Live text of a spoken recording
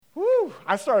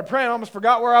I started praying, I almost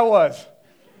forgot where I was.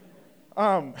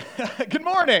 Good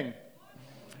morning.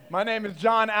 My name is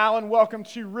John Allen. Welcome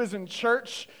to Risen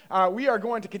Church. We are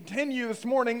going to continue this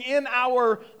morning in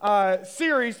our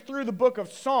series through the book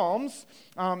of Psalms.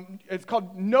 It's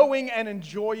called Knowing and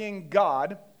Enjoying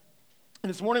God. And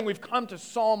this morning we've come to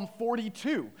Psalm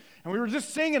 42, and we were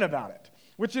just singing about it,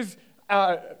 which is,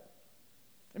 it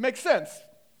makes sense,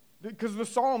 because the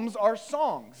Psalms are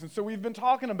songs, and so we've been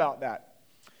talking about that.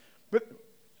 But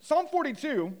Psalm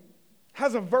 42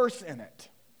 has a verse in it.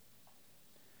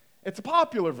 It's a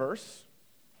popular verse,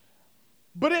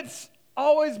 but it's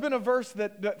always been a verse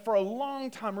that for a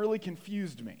long time really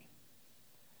confused me.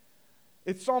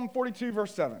 It's Psalm 42,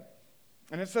 verse 7,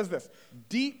 and it says this: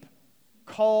 "Deep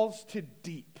calls to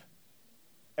deep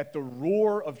at the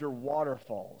roar of your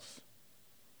waterfalls.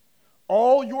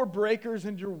 All your breakers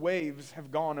and your waves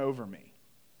have gone over me."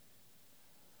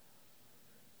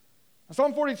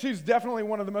 Psalm 42 is definitely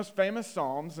one of the most famous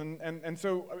psalms, and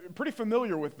so pretty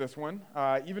familiar with this one.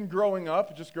 Even growing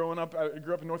up, I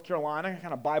grew up in North Carolina,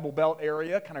 kind of Bible Belt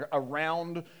area, kind of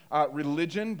around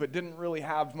religion, but didn't really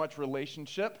have much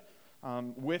relationship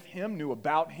with him, knew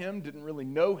about him, didn't really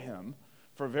know him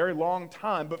for a very long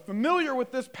time, but familiar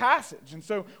with this passage. And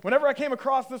so whenever I came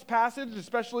across this passage,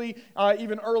 especially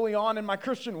even early on in my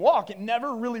Christian walk, it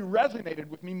never really resonated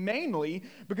with me, mainly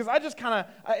because I just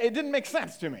it didn't make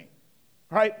sense to me,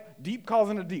 right? Deep calls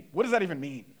into deep. What does that even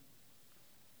mean?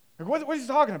 Like, what is he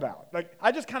talking about? Like,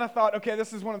 I just kind of thought, okay,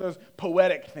 this is one of those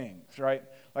poetic things, right?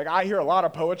 Like, I hear a lot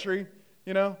of poetry.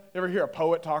 You know, you ever hear a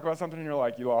poet talk about something and you're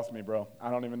like, you lost me, bro. I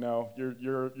don't even know.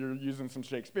 You're using some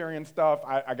Shakespearean stuff.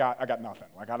 I got nothing.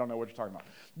 Like, I don't know what you're talking about.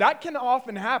 That can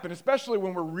often happen, especially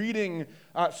when we're reading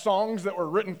songs that were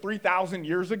written 3,000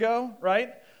 years ago,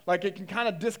 right? Like, it can kind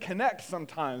of disconnect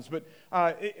sometimes, but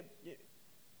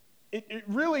it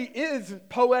really is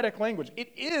poetic language.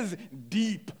 It is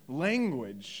deep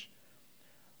language.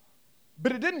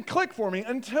 But it didn't click for me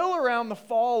until around the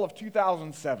fall of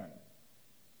 2007.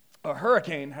 A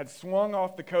hurricane had swung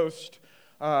off the coast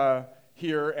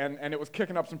here, and it was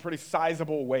kicking up some pretty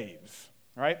sizable waves,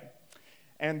 right?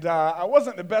 And I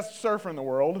wasn't the best surfer in the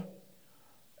world,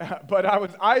 but I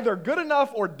was either good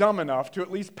enough or dumb enough to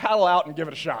at least paddle out and give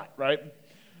it a shot, right?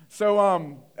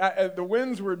 So the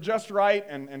winds were just right,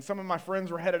 and some of my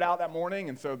friends were headed out that morning,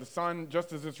 and so the sun,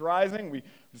 just as it's rising, we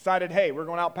decided, hey, we're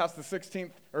going out past the 16th,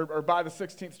 or by the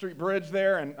 16th Street Bridge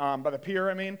there, and by the pier,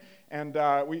 and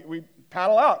we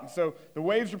paddle out. And so the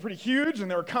waves were pretty huge, and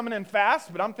they were coming in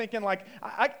fast, but I'm thinking, like,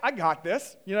 I got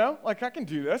this, you know? Like, I can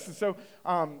do this. And so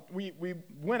we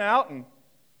went out, and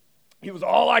it was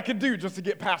all I could do just to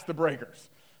get past the breakers.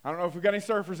 I don't know if we've got any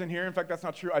surfers in here. In fact, that's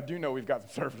not true. I do know we've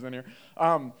got some surfers in here.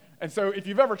 And so if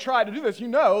you've ever tried to do this, you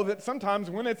know that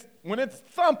sometimes when it's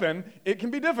thumping, it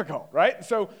can be difficult, right?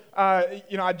 So,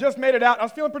 I just made it out. I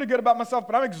was feeling pretty good about myself,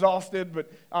 but I'm exhausted,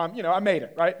 but, I made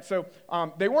it, right? So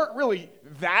they weren't really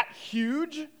that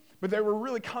huge, but they were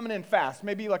really coming in fast,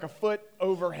 maybe like a foot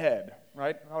overhead,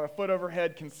 right? A foot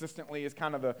overhead consistently is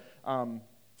kind of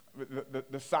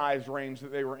the size range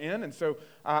that they were in. And so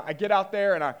I get out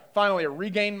there, and I finally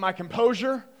regain my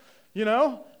composure,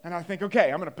 and I think,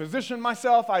 okay, I'm going to position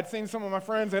myself. I'd seen some of my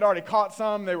friends. They'd already caught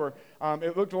some. They were,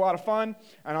 it looked a lot of fun.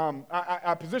 And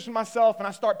I position myself, and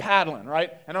I start paddling,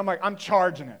 right? And I'm like, I'm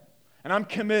charging it. And I'm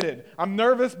committed. I'm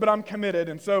nervous, but I'm committed.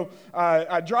 And so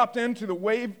I dropped into the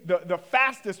wave, the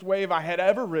fastest wave I had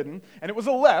ever ridden, and it was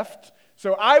a left.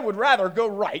 So I would rather go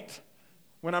right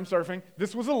when I'm surfing.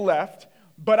 This was a left.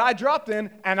 But I dropped in,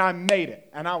 and I made it.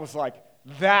 And I was like,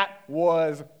 that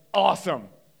was awesome.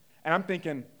 And I'm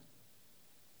thinking,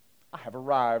 I have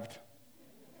arrived.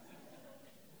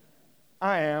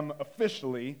 I am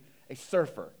officially a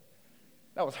surfer.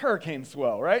 That was hurricane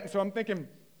swell, right? And so I'm thinking,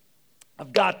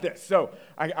 I've got this. So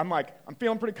I'm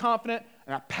feeling pretty confident,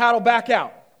 and I paddle back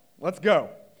out. Let's go.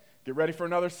 Get ready for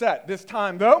another set. This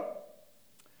time, though,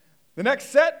 the next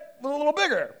set was a little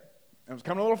bigger. It was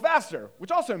coming a little faster,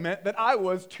 which also meant that I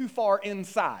was too far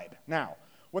inside. Now,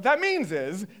 what that means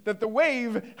is that the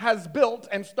wave has built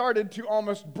and started to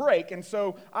almost break, and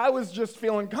so I was just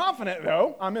feeling confident,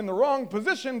 though. I'm in the wrong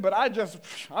position, but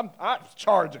I'm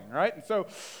charging, right? And so,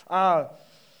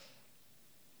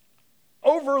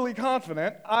 overly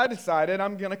confident, I decided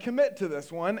I'm going to commit to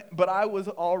this one, but I was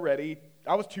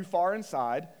too far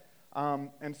inside,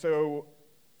 and so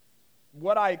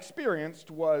what I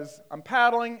experienced was I'm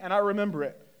paddling, and I remember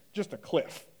it, just a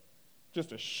cliff,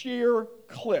 just a sheer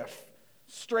cliff,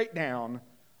 straight down,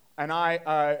 and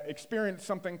I experienced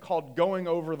something called going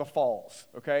over the falls,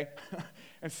 okay?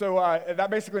 And so that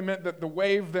basically meant that the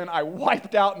wave, then I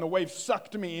wiped out, and the wave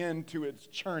sucked me into its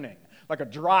churning. like a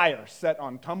dryer set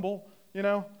on tumble,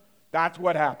 That's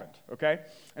what happened, okay?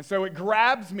 And so it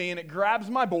grabs me and it grabs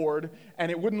my board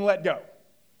and it wouldn't let go.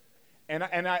 And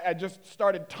I just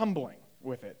started tumbling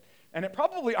with it. And it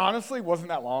probably honestly wasn't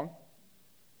that long.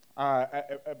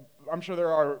 I'm sure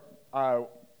there are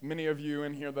many of you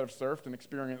in here that have surfed and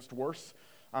experienced worse.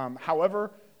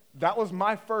 However, that was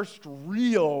my first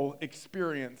real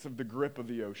experience of the grip of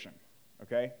the ocean,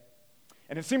 okay?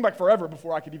 And it seemed like forever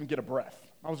before I could even get a breath.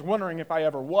 I was wondering if I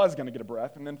ever was going to get a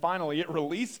breath, and then finally it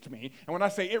released me. And when I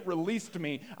say it released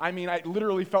me, I mean I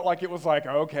literally felt like it was like,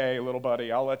 okay, little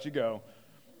buddy, I'll let you go,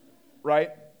 right?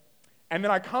 And then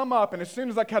I come up, and as soon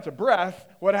as I catch a breath,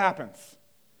 what happens?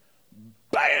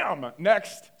 Bam!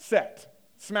 Next set.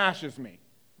 Smashes me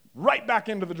right back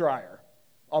into the dryer.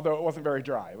 Although it wasn't very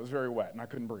dry. It was very wet, and I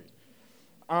couldn't breathe.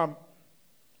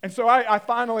 And so I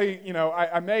finally,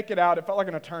 I make it out. It felt like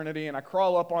an eternity, and I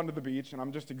crawl up onto the beach, and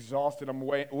I'm just exhausted. I'm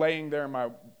laying there in my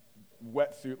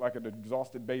wetsuit like an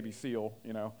exhausted baby seal,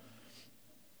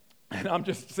 And I'm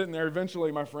just sitting there.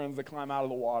 Eventually, my friends, they climb out of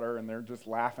the water, and they're just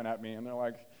laughing at me, and they're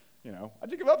like,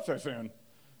 how'd you give up so soon?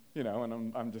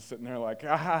 And I'm just sitting there like,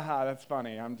 ha, that's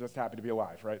funny. I'm just happy to be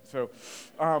alive, right? So,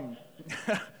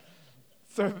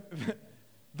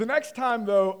 the next time,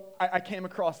 though, I came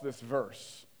across this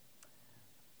verse,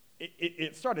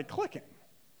 it started clicking.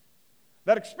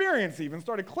 That experience even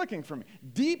started clicking for me.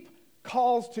 Deep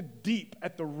calls to deep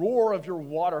at the roar of your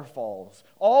waterfalls.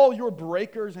 All your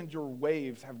breakers and your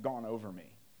waves have gone over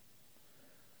me.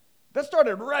 That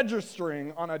started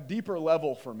registering on a deeper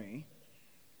level for me.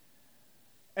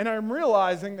 And I'm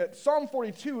realizing that Psalm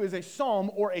 42 is a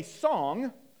psalm or a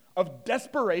song of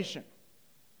desperation.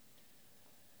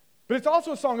 But it's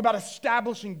also a song about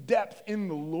establishing depth in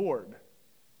the Lord.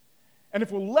 And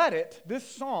if we'll let it, this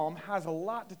psalm has a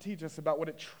lot to teach us about what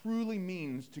it truly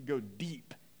means to go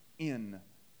deep in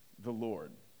the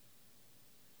Lord.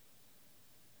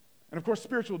 And of course,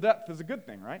 spiritual depth is a good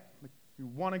thing, right? Like, we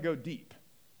want to go deep.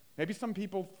 Maybe some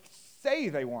people say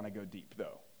they want to go deep,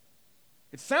 though.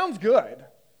 It sounds good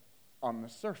on the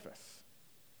surface.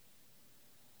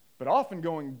 But often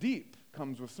going deep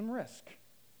comes with some risk.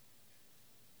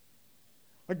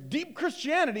 Like, deep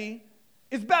Christianity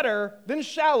is better than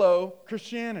shallow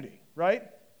Christianity, right?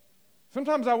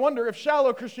 Sometimes I wonder if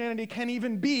shallow Christianity can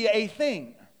even be a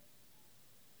thing.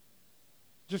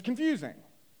 Just confusing.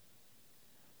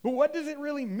 But what does it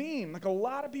really mean? Like, a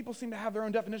lot of people seem to have their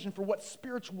own definition for what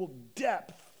spiritual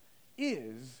depth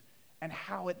is and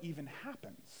how it even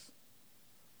happens.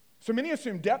 So many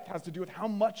assume depth has to do with how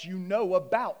much you know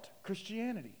about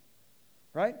Christianity,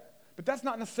 right? But that's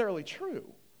not necessarily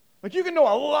true. Like, you can know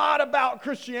a lot about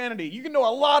Christianity, you can know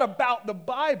a lot about the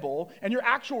Bible, and your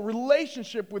actual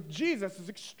relationship with Jesus is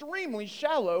extremely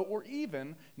shallow or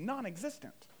even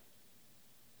non-existent.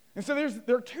 And so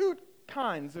there are two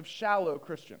kinds of shallow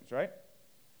Christians, right?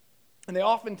 And they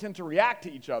often tend to react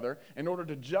to each other in order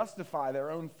to justify their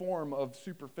own form of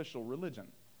superficial religion.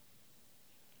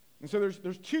 And so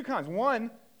there's two kinds.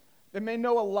 One, they may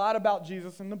know a lot about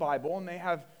Jesus and the Bible, and they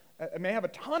may have a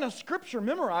ton of scripture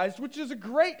memorized, which is a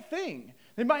great thing.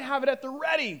 They might have it at the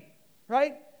ready,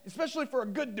 right? Especially for a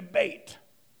good debate.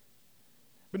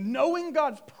 But knowing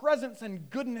God's presence and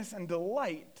goodness and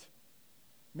delight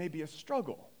may be a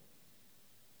struggle.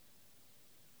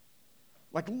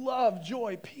 Like love,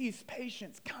 joy, peace,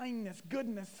 patience, kindness,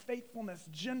 goodness, faithfulness,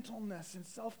 gentleness, and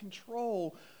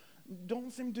self-control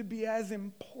don't seem to be as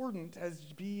important as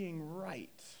being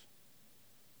right.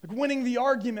 Like, winning the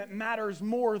argument matters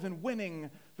more than winning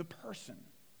the person.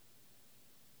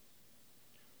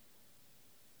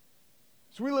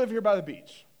 So we live here by the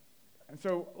beach. And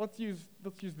so let's use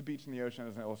the beach and the ocean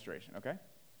as an illustration, okay?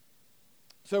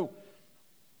 So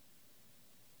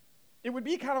it would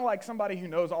be kind of like somebody who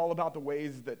knows all about the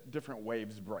ways that different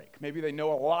waves break. Maybe they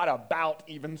know a lot about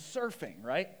even surfing,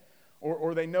 right?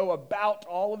 Or they know about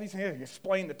all of these things. They can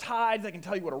explain the tides. They can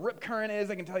tell you what a rip current is.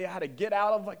 They can tell you how to get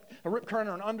out of like a rip current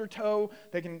or an undertow.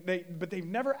 But they've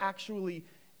never actually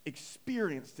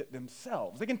experienced it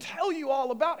themselves. They can tell you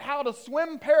all about how to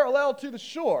swim parallel to the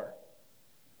shore.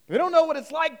 They don't know what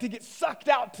it's like to get sucked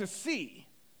out to sea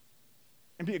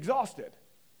and be exhausted.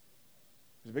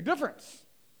 There's a big difference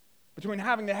between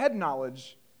having the head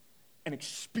knowledge and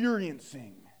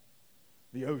experiencing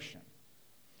the ocean.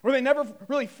 Or they never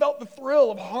really felt the thrill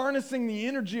of harnessing the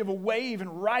energy of a wave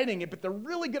and riding it, but they're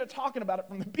really good at talking about it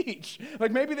from the beach.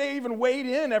 Like maybe they even wade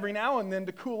in every now and then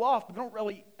to cool off, but don't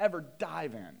really ever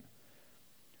dive in.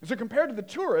 And so compared to the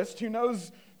tourist who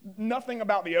knows nothing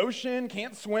about the ocean,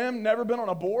 can't swim, never been on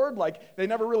a board, like they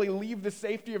never really leave the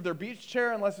safety of their beach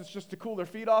chair unless it's just to cool their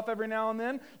feet off every now and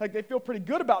then, like they feel pretty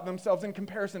good about themselves in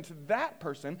comparison to that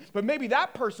person, but maybe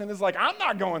that person is like, I'm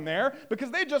not going there because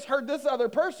they just heard this other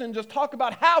person just talk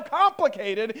about how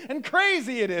complicated and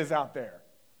crazy it is out there.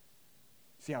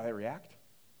 See how they react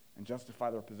and justify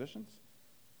their positions?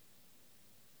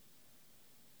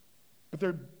 But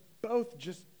they're both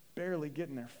just barely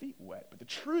getting their feet wet. But the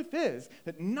truth is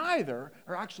that neither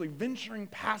are actually venturing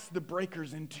past the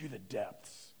breakers into the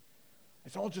depths.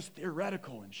 It's all just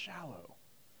theoretical and shallow.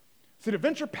 So to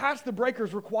venture past the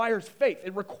breakers requires faith.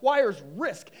 It requires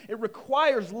risk. It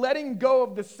requires letting go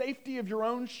of the safety of your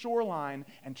own shoreline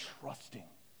and trusting.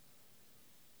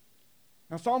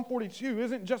 Now, Psalm 42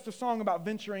 isn't just a song about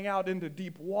venturing out into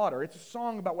deep water. It's a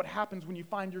song about what happens when you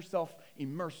find yourself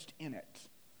immersed in it.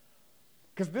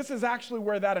 Because this is actually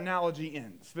where that analogy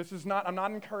ends. I'm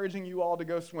not encouraging you all to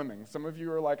go swimming. Some of you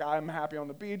are like, I'm happy on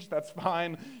the beach, that's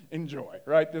fine, enjoy,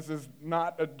 right? This is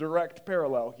not a direct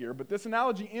parallel here, but this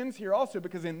analogy ends here also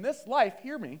because in this life,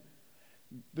 hear me,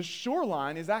 the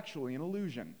shoreline is actually an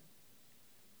illusion.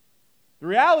 The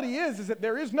reality is that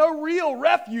there is no real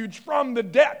refuge from the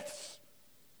depths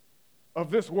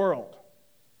of this world.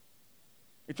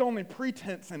 It's only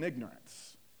pretense and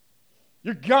ignorance.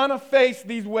 You're gonna face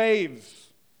these waves.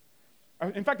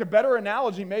 In fact, a better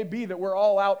analogy may be that we're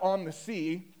all out on the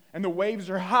sea and the waves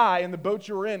are high and the boat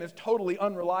you're in is totally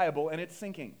unreliable and it's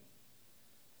sinking.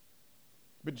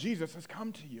 But Jesus has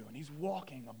come to you and he's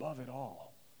walking above it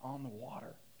all on the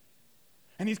water.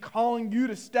 And he's calling you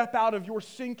to step out of your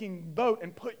sinking boat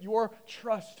and put your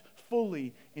trust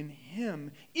fully in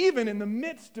him, even in the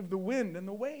midst of the wind and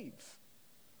the waves.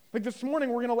 Like this morning,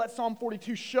 we're going to let Psalm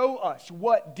 42 show us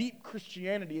what deep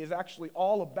Christianity is actually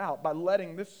all about by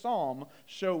letting this psalm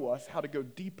show us how to go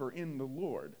deeper in the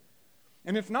Lord.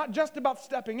 And it's not just about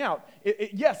stepping out.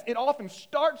 Yes, it often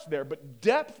starts there, but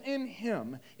depth in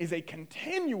him is a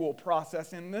continual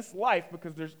process in this life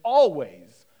because there's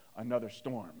always another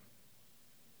storm.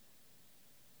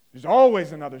 There's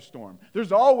always another storm.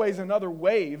 There's always another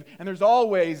wave, and there's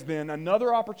always then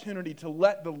another opportunity to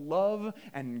let the love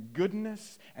and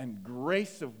goodness and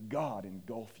grace of God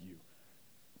engulf you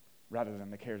rather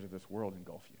than the cares of this world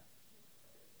engulf you.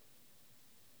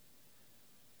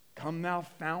 Come thou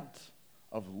fount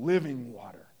of living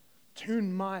water,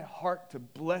 tune my heart to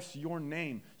bless your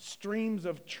name. Streams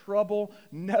of trouble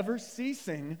never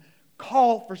ceasing,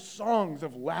 call for songs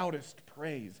of loudest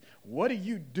praise. What do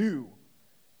you do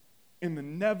in the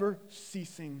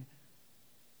never-ceasing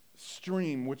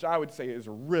stream, which I would say is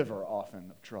a river often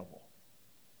of trouble?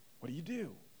 What do? You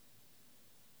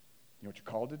know what you're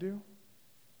called to do?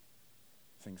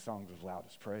 Sing songs of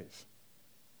loudest praise.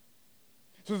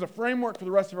 So as a framework for the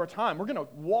rest of our time, we're going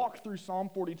to walk through Psalm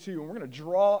 42, and we're going to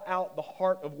draw out the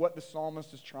heart of what the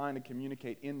psalmist is trying to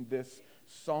communicate in this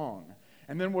song.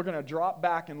 And then we're going to drop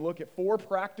back and look at 4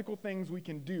 practical things we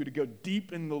can do to go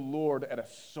deep in the Lord at a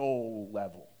soul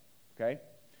level. Okay?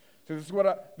 So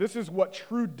this is what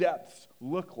true depths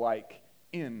look like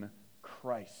in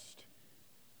Christ.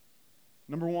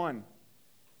 Number 1,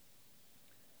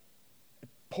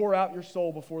 pour out your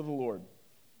soul before the Lord.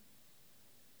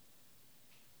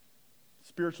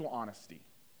 Spiritual honesty.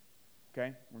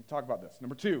 Okay? We're going to talk about this.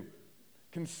 Number 2,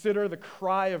 consider the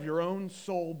cry of your own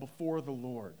soul before the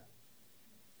Lord.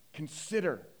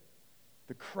 Consider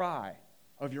the cry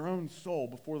of your own soul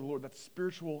before the Lord. That's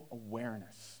spiritual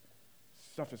awareness.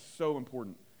 Stuff is so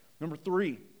important. Number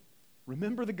 3,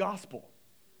 remember the gospel.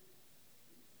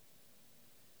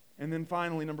 And then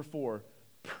finally, number 4,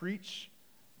 preach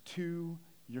to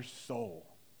your soul.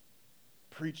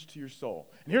 Preach to your soul.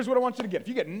 And here's what I want you to get. If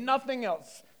you get nothing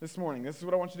else this morning, this is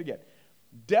what I want you to get.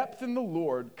 Depth in the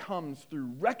Lord comes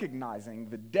through recognizing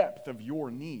the depth of your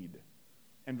need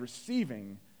and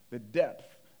receiving the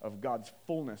depth of God's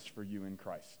fullness for you in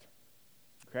Christ.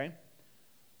 Okay?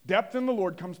 Depth in the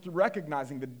Lord comes through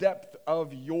recognizing the depth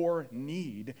of your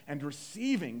need and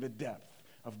receiving the depth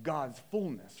of God's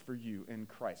fullness for you in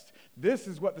Christ. This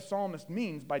is what the psalmist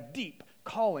means by deep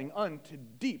calling unto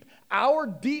deep. Our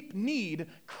deep need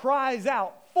cries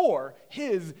out for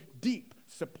his deep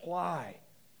supply.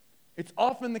 It's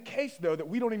often the case, though, that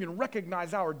we don't even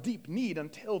recognize our deep need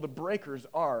until the breakers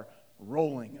are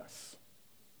rolling us.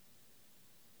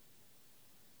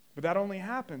 But that only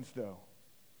happens, though,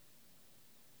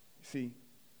 see,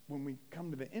 when we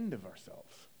come to the end of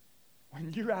ourselves,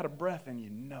 when you're out of breath and you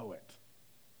know it,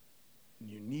 and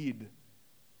you need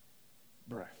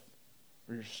breath,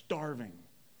 or you're starving,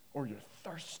 or you're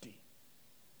thirsty,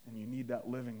 and you need that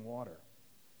living water.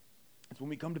 when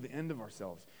we come to the end of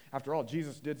ourselves. After all,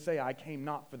 Jesus did say, I came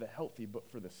not for the healthy, but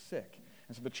for the sick.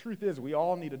 And so the truth is, we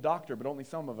all need a doctor, but only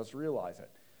some of us realize it.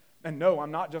 And no,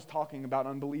 I'm not just talking about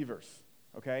unbelievers,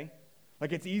 okay?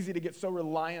 Like, it's easy to get so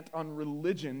reliant on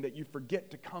religion that you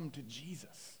forget to come to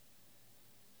Jesus.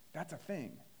 That's a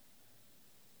thing.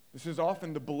 This is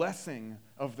often the blessing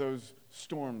of those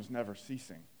storms never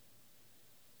ceasing,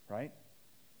 right?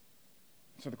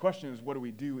 So the question is, what do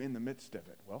we do in the midst of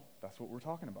it? Well, that's what we're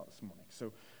talking about this morning.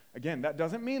 So again, that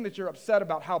doesn't mean that you're upset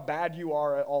about how bad you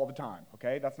are all the time,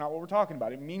 okay? That's not what we're talking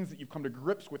about. It means that you've come to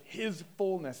grips with His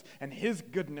fullness and His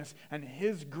goodness and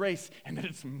His grace, and that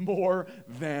it's more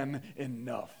than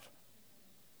enough.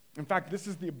 In fact, this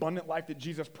is the abundant life that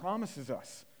Jesus promises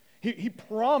us. He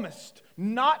promised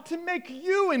not to make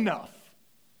you enough.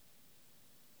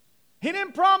 He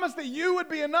didn't promise that you would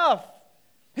be enough.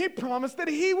 He promised that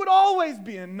He would always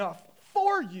be enough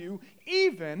for you,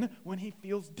 even when He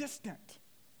feels distant.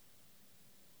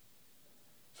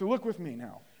 So look with me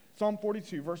now. Psalm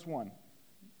 42, verse 1.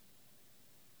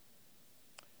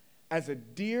 As a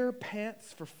deer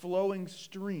pants for flowing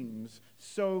streams,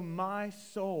 so my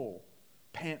soul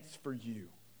pants for you,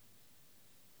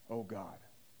 O God.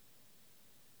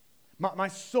 My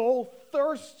soul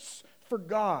thirsts for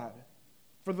God,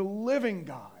 for the living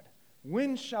God.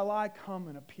 When shall I come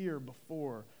and appear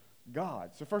before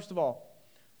God? So first of all,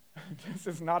 this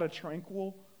is not a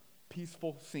tranquil,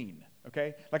 peaceful scene,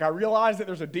 okay? Like, I realize that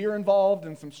there's a deer involved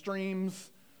and some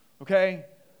streams, okay?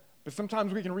 But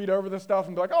sometimes we can read over this stuff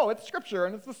and be like, oh, it's Scripture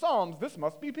and it's the Psalms. This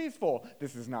must be peaceful.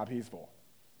 This is not peaceful.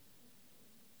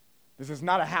 This is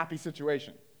not a happy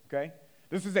situation, okay?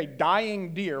 This is a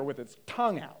dying deer with its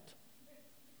tongue out,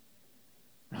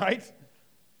 right?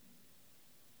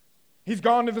 He's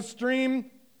gone to the stream,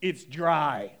 it's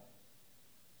dry.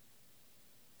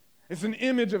 It's an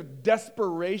image of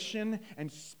desperation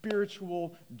and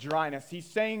spiritual dryness. He's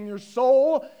saying your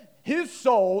soul, his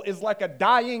soul is like a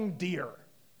dying deer.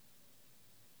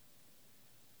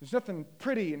 There's nothing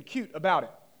pretty and cute about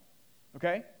it,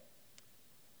 okay?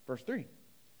 Verse 3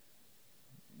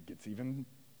 gets even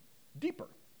deeper.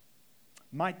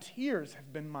 My tears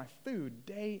have been my food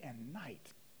day and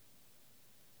night.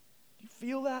 You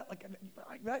feel that? Like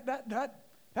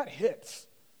that hits.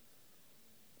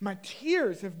 My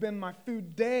tears have been my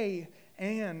food day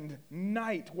and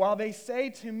night, while they say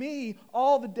to me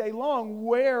all the day long,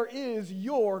 where is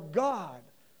your God?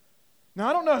 Now,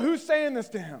 I don't know who's saying this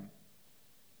to him.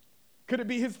 Could it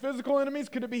be his physical enemies?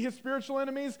 Could it be his spiritual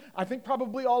enemies? I think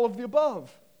probably all of the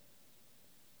above.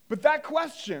 But that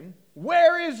question,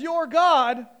 where is your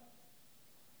God?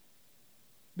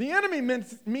 The enemy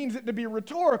means it to be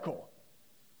rhetorical.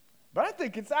 But I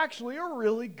think it's actually a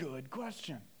really good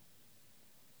question.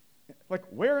 Like,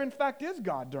 where in fact is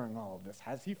God during all of this?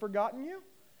 Has He forgotten you?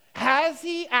 Has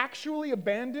He actually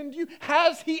abandoned you?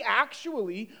 Has He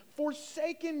actually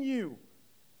forsaken you?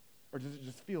 Or does it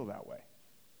just feel that way?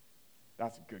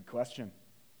 That's a good question.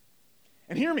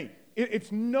 And hear me,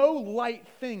 it's no light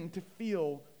thing to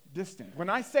feel distant. When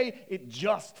I say it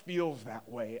just feels that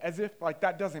way, as if like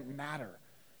that doesn't matter.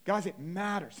 Guys, it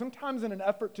matters. Sometimes in an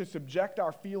effort to subject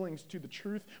our feelings to the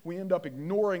truth, we end up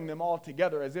ignoring them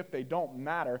altogether as if they don't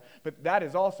matter. But that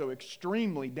is also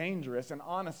extremely dangerous, and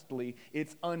honestly,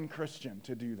 it's unchristian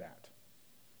to do that.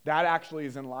 That actually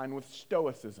is in line with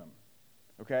Stoicism,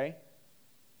 okay?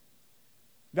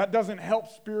 That doesn't help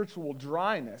spiritual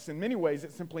dryness. In many ways,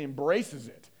 it simply embraces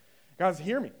it. Guys,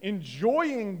 hear me.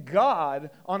 Enjoying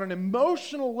God on an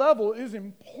emotional level is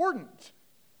important.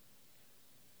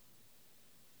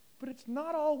 But it's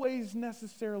not always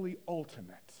necessarily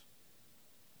ultimate,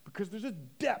 because there's a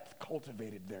depth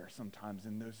cultivated there sometimes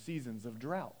in those seasons of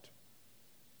drought.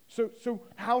 So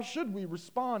how should we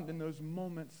respond in those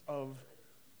moments of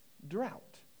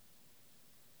drought?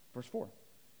 Verse 4.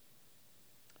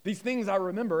 These things I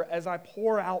remember as I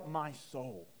pour out my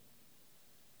soul.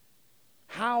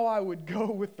 How I would go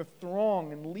with the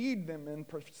throng and lead them in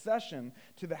procession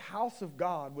to the house of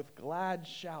God with glad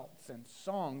shouts and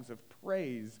songs of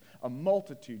praise, a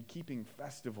multitude keeping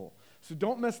festival. So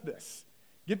don't miss this.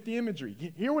 Get the imagery.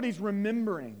 Hear what he's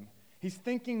remembering. He's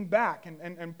thinking back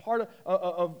and part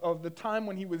of the time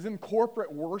when he was in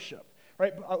corporate worship.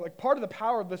 Right? Like, part of the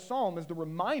power of this psalm is the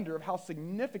reminder of how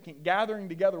significant gathering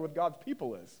together with God's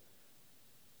people is.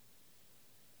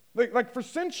 Like for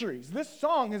centuries, this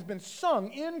song has been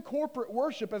sung in corporate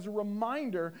worship as a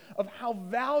reminder of how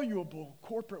valuable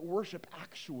corporate worship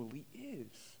actually is.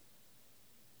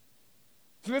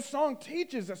 So this song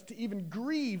teaches us to even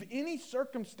grieve any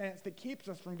circumstance that keeps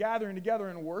us from gathering together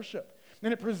in worship.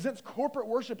 And it presents corporate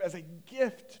worship as a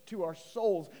gift to our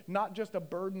souls, not just a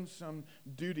burdensome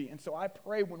duty. And so I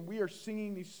pray when we are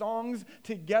singing these songs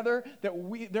together that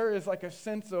there is like a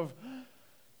sense of,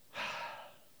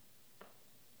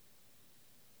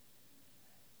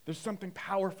 there's something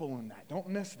powerful in that. Don't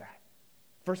miss that.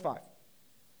 Verse 5.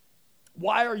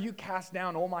 Why are you cast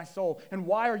down, O my soul? And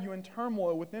why are you in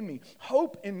turmoil within me?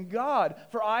 Hope in God,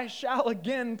 for I shall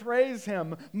again praise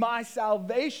him, my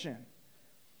salvation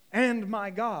and my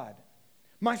God.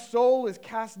 My soul is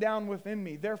cast down within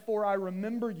me. Therefore I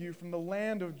remember you from the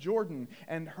land of Jordan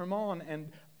and Hermon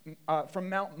and from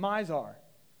Mount Mizar.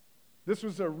 This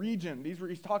was a region.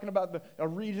 He's talking about a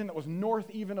region that was north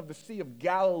even of the Sea of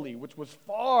Galilee, which was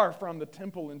far from the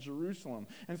temple in Jerusalem.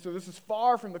 And so this is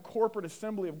far from the corporate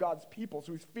assembly of God's people.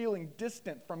 So he's feeling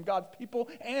distant from God's people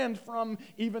and from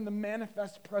even the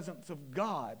manifest presence of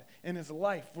God in his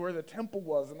life, where the temple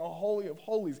was and the Holy of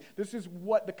Holies. This is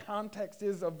what the context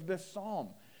is of this psalm.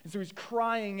 And so he's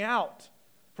crying out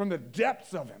from the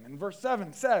depths of him. And verse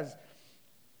 7 says,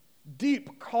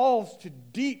 deep calls to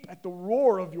deep at the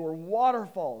roar of your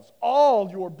waterfalls. All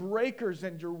your breakers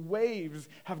and your waves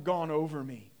have gone over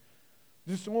me.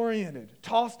 Disoriented,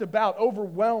 tossed about,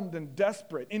 overwhelmed and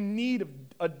desperate, in need of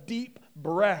a deep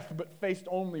breath, but faced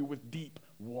only with deep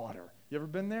water. You ever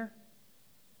been there?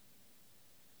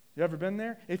 You ever been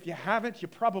there? If you haven't, you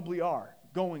probably are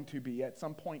going to be at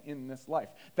some point in this life.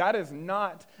 That is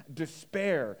not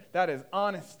despair. That is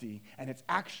honesty, and it's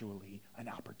actually an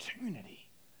opportunity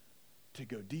to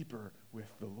go deeper with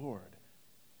the Lord.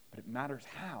 But it matters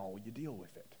how you deal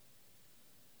with it.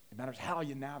 It matters how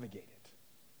you navigate it.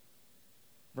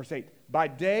 Verse 8, by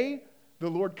day the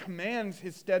Lord commands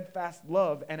his steadfast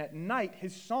love, and at night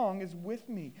his song is with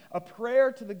me, a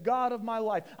prayer to the God of my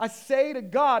life. I say to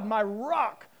God, my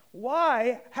rock,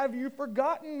 why have you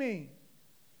forgotten me?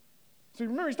 So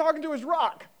remember, he's talking to his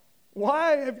rock.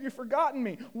 Why have you forgotten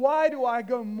me? Why do I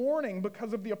go mourning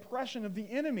because of the oppression of the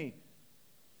enemy?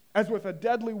 As with a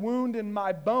deadly wound in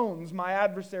my bones, my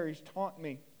adversaries taunt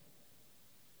me.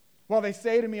 While they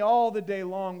say to me all the day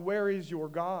long, where is your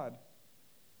God?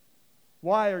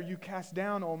 Why are you cast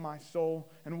down, O my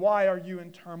soul? And why are you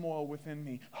in turmoil within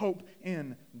me? Hope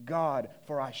in God,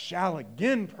 for I shall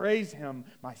again praise him,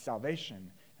 my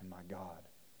salvation and my God.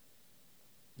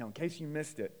 Now, in case you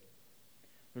missed it,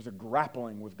 there's a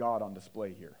grappling with God on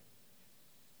display here.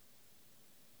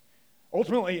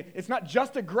 Ultimately, it's not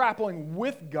just a grappling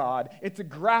with God, it's a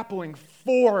grappling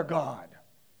for God.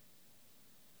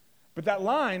 But that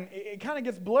line, it kind of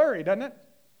gets blurry, doesn't it?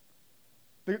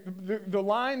 The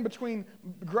line between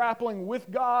grappling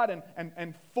with God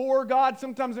and for God,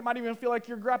 sometimes it might even feel like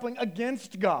you're grappling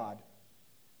against God.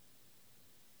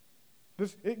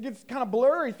 It gets kind of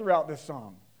blurry throughout this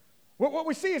song. What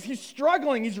we see is he's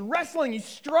struggling, he's wrestling, he's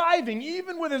striving,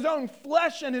 even with his own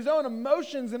flesh and his own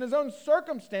emotions and his own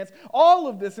circumstance. All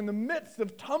of this in the midst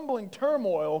of tumbling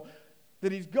turmoil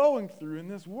that he's going through in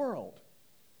this world.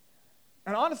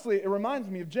 And honestly, it reminds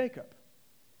me of Jacob.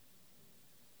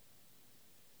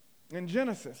 In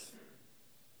Genesis,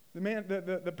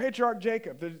 the patriarch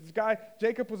Jacob, this guy,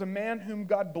 Jacob was a man whom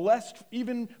God blessed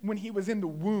even when he was in the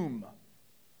womb.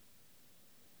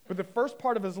 But the first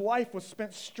part of his life was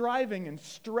spent striving and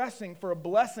stressing for a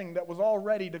blessing that was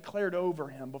already declared over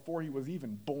him before he was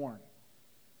even born.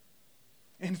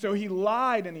 And so he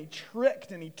lied and he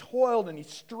tricked and he toiled and he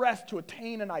stressed to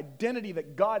attain an identity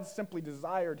that God simply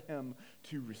desired him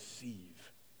to receive.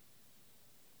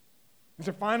 And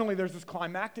so finally, there's this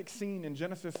climactic scene in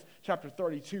Genesis chapter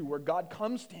 32 where God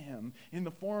comes to him in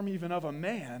the form even of a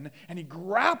man, and he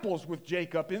grapples with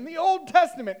Jacob in the Old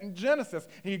Testament in Genesis.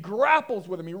 He grapples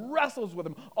with him, he wrestles with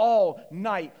him all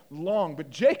night long. But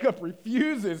Jacob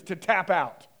refuses to tap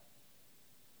out.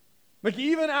 Like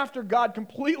even after God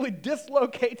completely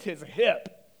dislocates his hip,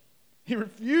 he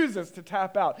refuses to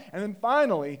tap out. And then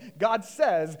finally, God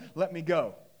says, let me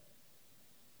go.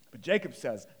 But Jacob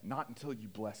says, not until you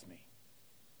bless me.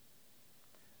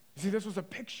 You see, this was a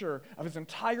picture of his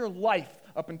entire life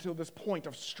up until this point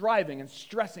of striving and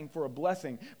stressing for a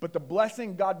blessing. But the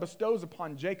blessing God bestows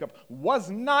upon Jacob was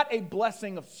not a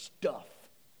blessing of stuff.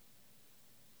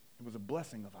 It was a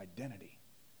blessing of identity.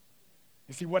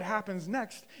 You see, what happens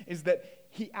next is that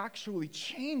he actually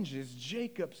changes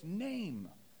Jacob's name.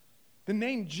 The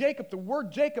name Jacob, the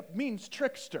word Jacob means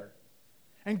trickster.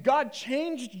 And God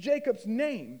changed Jacob's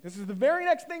name. This is the very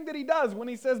next thing that he does when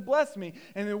he says, bless me.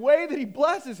 And the way that he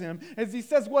blesses him is he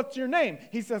says, what's your name?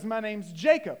 He says, my name's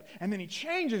Jacob. And then he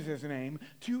changes his name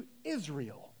to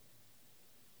Israel.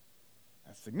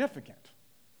 That's significant.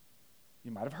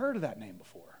 You might have heard of that name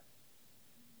before.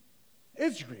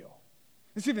 Israel.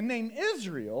 You see, the name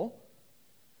Israel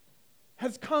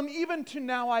has come even to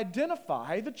now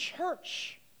identify the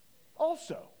church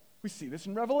also. We see this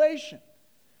in Revelation.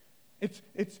 It's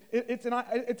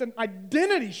an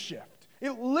identity shift.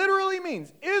 It literally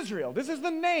means Israel. This is the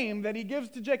name that he gives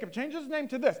to Jacob. Changes his name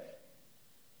to this.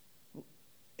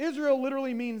 Israel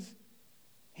literally means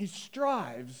he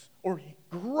strives or he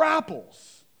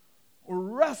grapples or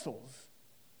wrestles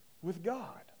with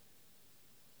God.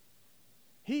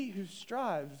 He who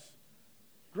strives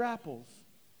grapples.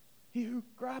 He who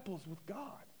grapples with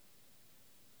God.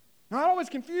 Now, that always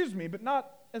confused me, but not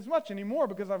as much anymore,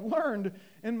 because I've learned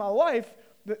in my life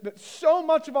that so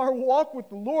much of our walk with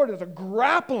the Lord is a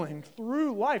grappling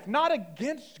through life, not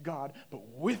against God, but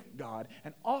with God,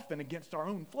 and often against our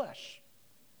own flesh.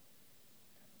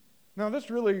 Now, this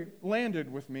really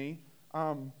landed with me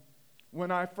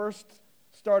when I first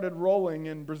started rolling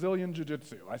in Brazilian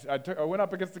Jiu-Jitsu. I went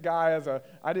up against a guy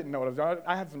I didn't know what I was doing.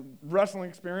 I had some wrestling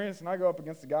experience, and I go up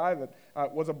against a guy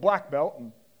that was a black belt.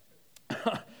 And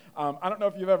I don't know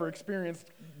if you've ever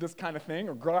experienced this kind of thing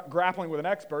or grappling with an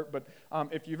expert, but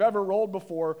if you've ever rolled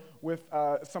before with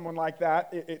someone like that,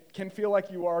 it can feel like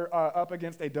you are up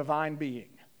against a divine being.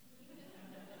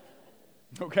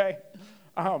 Okay?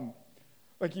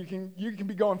 Like you can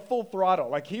be going full throttle.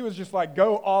 Like he was just like,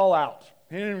 go all out.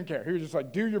 He didn't even care. He was just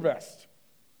like, do your best,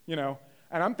 you know?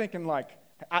 And I'm thinking like,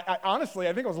 I honestly,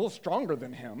 I think I was a little stronger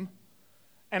than him.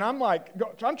 And I'm like,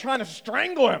 I'm trying to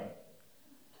strangle him.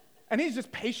 And he's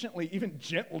just patiently, even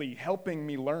gently helping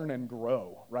me learn and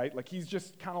grow, right? Like he's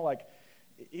just kind of like,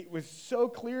 it was so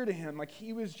clear to him, like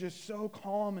he was just so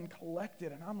calm and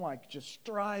collected. And I'm like just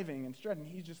striving and striving.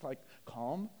 He's just like,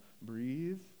 calm,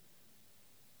 breathe.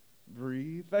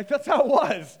 Like that's how it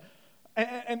was.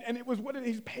 And it was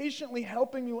he's patiently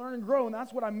helping me learn and grow. And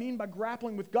that's what I mean by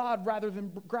grappling with God rather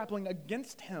than grappling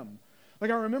against him.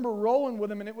 Like I remember rolling with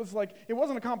him, and it was like, it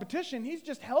wasn't a competition. He's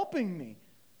just helping me.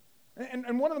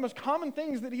 And one of the most common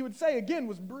things that he would say, again,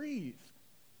 was breathe.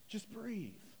 Just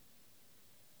breathe.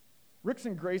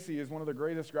 Rickson Gracie is one of the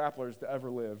greatest grapplers to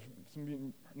ever live. Some of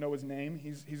you know his name.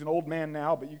 He's an old man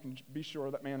now, but you can be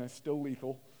sure that man is still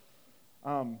lethal.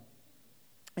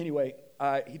 Anyway,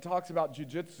 he talks about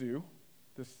jiu-jitsu,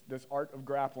 this art of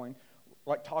grappling,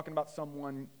 like talking about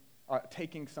someone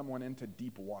taking someone into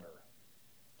deep water.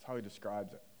 That's how he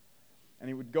describes it. And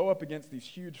he would go up against these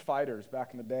huge fighters back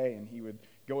in the day, and he would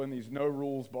go in these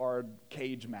no-rules barred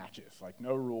cage matches, like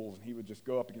no rules, and he would just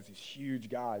go up against these huge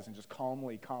guys and just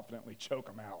calmly, confidently choke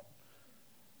them out.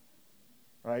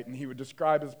 Right? And he would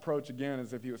describe his approach again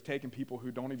as if he was taking people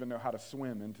who don't even know how to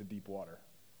swim into deep water.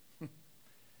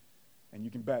 And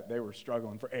you can bet they were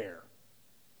struggling for air,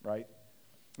 right?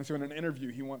 And so in an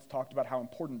interview, he once talked about how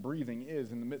important breathing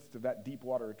is in the midst of that deep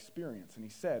water experience. And he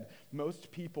said,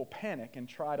 most people panic and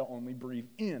try to only breathe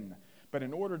in. But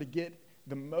in order to get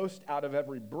the most out of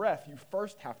every breath, you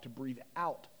first have to breathe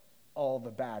out all the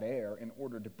bad air in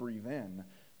order to breathe in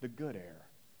the good air.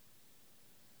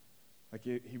 Like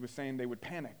he was saying they would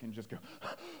panic and just go,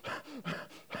 and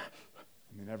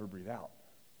they never breathe out.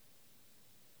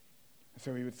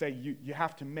 So he would say you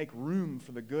have to make room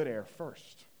for the good air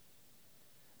first.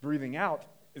 Breathing out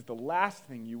is the last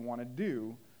thing you want to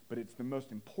do, but it's the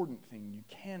most important thing you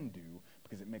can do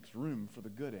because it makes room for the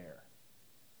good air.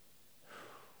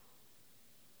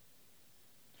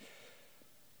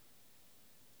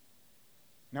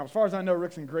 Now, as far as I know,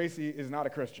 Rickson Gracie is not a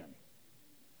Christian.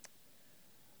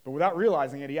 But without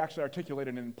realizing it, he actually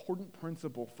articulated an important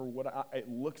principle for what it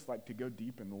looks like to go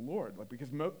deep in the Lord. Like, because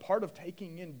part of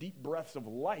taking in deep breaths of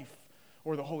life,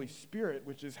 or the Holy Spirit,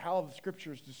 which is how the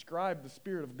Scriptures describe the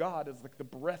Spirit of God as like the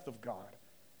breath of God.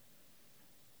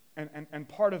 And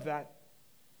part of that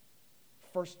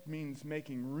first means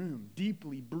making room,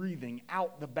 deeply breathing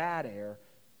out the bad air,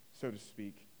 so to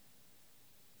speak,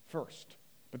 first.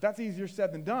 But that's easier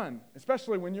said than done,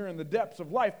 especially when you're in the depths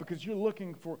of life, because you're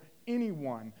looking for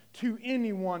anyone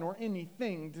or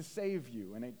anything to save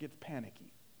you, and it gets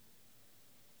panicky.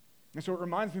 And so it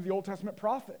reminds me of the Old Testament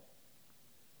prophet,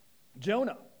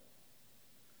 Jonah.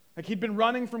 Like he'd been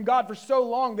running from God for so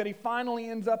long that he finally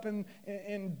ends up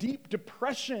in deep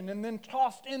depression and then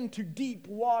tossed into deep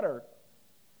water.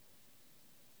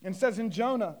 And says in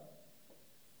Jonah,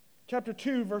 chapter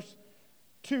 2, verse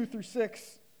 2 through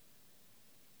 6,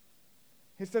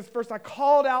 he says, first, I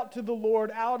called out to the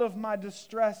Lord out of my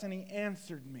distress, and he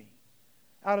answered me.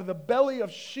 Out of the belly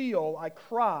of Sheol I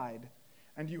cried,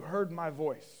 and you heard my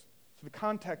voice. So the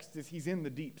context is he's in the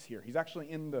deeps here. He's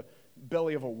actually in the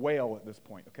belly of a whale at this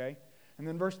point, okay? And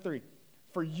then verse 3,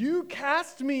 for you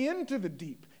cast me into the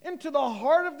deep, into the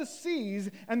heart of the seas,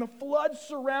 and the flood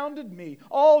surrounded me.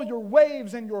 All your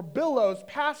waves and your billows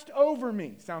passed over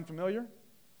me. Sound familiar?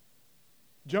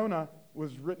 Jonah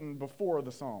was written before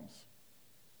the Psalms.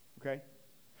 Okay?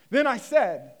 Then I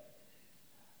said,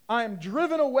 I am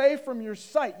driven away from your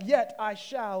sight, yet I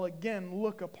shall again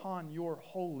look upon your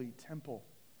holy temple.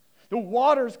 The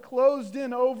waters closed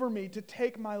in over me to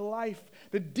take my life.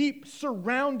 The deep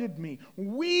surrounded me.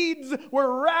 Weeds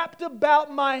were wrapped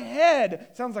about my head.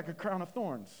 Sounds like a crown of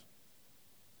thorns.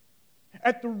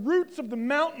 At the roots of the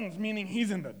mountains, meaning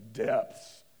he's in the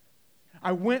depths.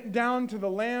 I went down to the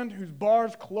land whose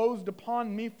bars closed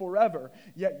upon me forever,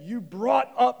 yet you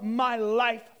brought up my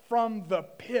life from the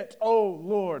pit, O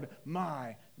Lord,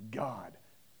 my God.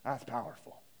 That's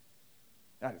powerful.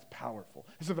 That is powerful.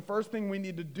 So the first thing we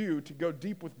need to do to go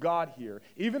deep with God here,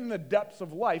 even in the depths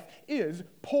of life, is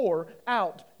pour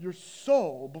out your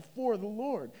soul before the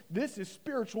Lord. This is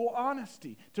spiritual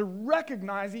honesty. To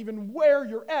recognize even where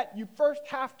you're at, you first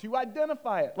have to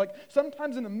identify it. Like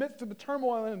sometimes in the midst of the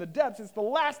turmoil and in the depths, it's the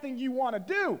last thing you want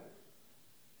to do.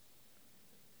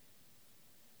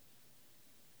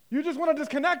 You just want to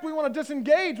disconnect. We want to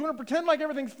disengage. We want to pretend like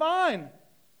everything's fine.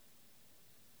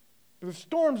 But the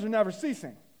storms are never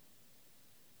ceasing.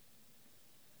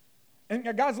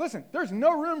 And guys, listen, there's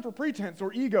no room for pretense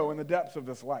or ego in the depths of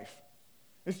this life.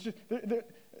 It's just,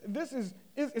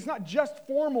 it's not just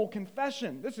formal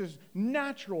confession. This is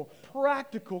natural,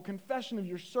 practical confession of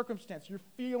your circumstance, your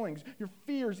feelings, your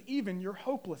fears, even your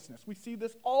hopelessness. We see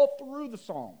this all through the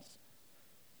Psalms.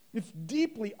 It's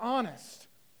deeply honest,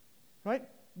 right?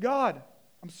 God,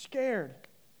 I'm scared.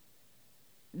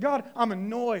 God, I'm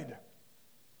annoyed.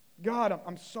 God,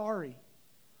 I'm sorry.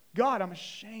 God, I'm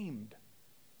ashamed.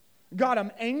 God, I'm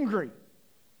angry.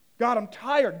 God, I'm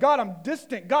tired. God, I'm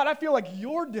distant. God, I feel like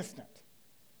you're distant.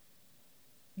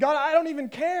 God, I don't even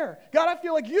care. God, I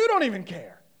feel like you don't even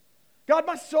care. God,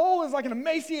 my soul is like an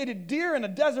emaciated deer in a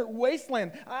desert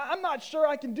wasteland. I'm not sure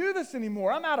I can do this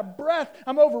anymore. I'm out of breath.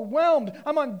 I'm overwhelmed.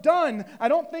 I'm undone. I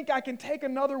don't think I can take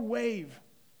another wave.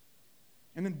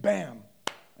 And then bam,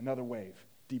 another wave,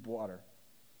 deep water.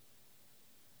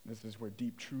 This is where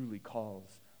deep truly calls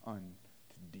unto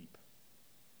deep.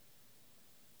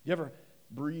 You ever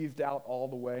breathed out all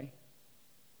the way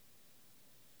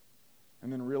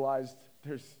and then realized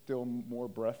there's still more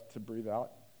breath to breathe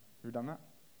out? You ever done that?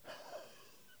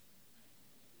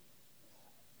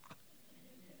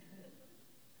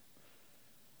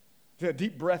 See, a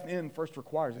deep breath in first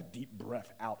requires a deep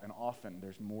breath out, and often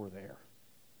there's more there.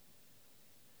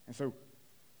 And so,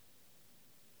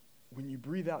 when you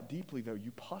breathe out deeply, though, you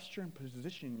posture and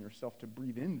position yourself to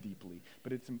breathe in deeply.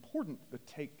 But it's important to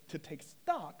take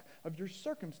stock of your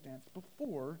circumstance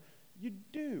before you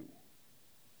do.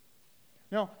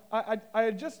 Now, I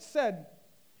had just said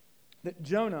that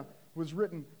Jonah was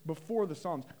written before the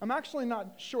Psalms. I'm actually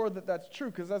not sure that that's true,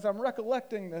 because as I'm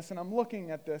recollecting this and I'm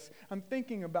looking at this, I'm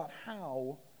thinking about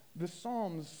how the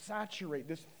Psalms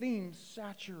this theme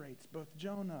saturates both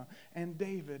Jonah and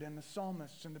David and the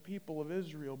psalmists and the people of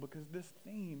Israel, because this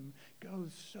theme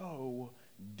goes so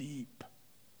deep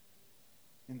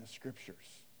in the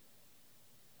Scriptures.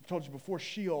 I've told you before,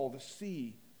 Sheol, the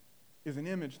sea, is an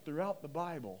image throughout the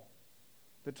Bible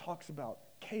that talks about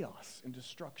chaos and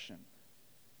destruction,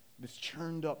 this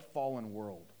churned up fallen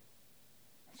world.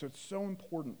 So it's so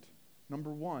important,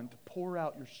 number one, to pour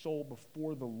out your soul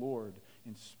before the Lord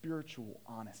in spiritual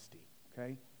honesty,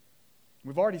 okay?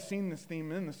 We've already seen this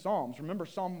theme in the Psalms. Remember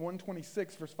Psalm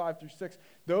 126, verse 5 through 6.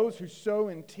 Those who sow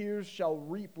in tears shall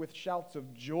reap with shouts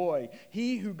of joy.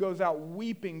 He who goes out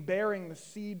weeping, bearing the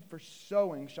seed for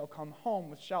sowing, shall come home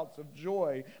with shouts of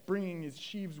joy, bringing his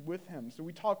sheaves with him. So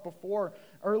we talked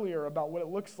earlier about what it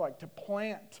looks like to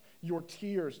plant your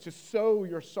tears, to sow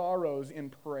your sorrows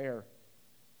in prayer.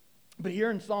 But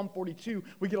here in Psalm 42,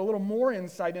 we get a little more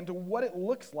insight into what it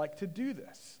looks like to do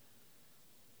this.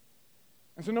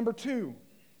 And so number two,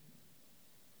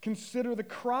 consider the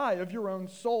cry of your own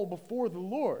soul before the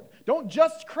Lord. Don't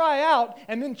just cry out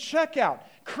and then check out.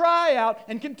 Cry out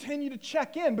and continue to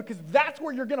check in, because that's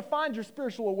where you're going to find your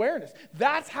spiritual awareness.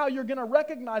 That's how you're going to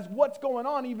recognize what's going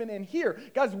on even in here.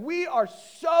 Guys, we are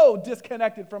so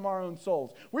disconnected from our own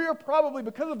souls. We are probably,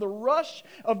 because of the rush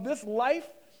of this life,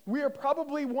 we are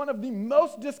probably one of the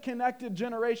most disconnected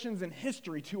generations in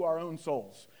history to our own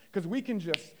souls, because we can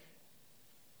just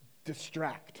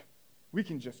distract. We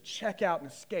can just check out and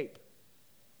escape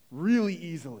really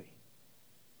easily.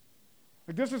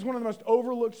 Like, this is one of the most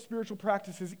overlooked spiritual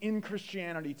practices in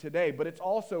Christianity today, but it's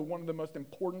also one of the most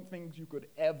important things you could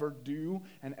ever do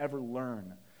and ever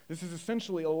learn. This is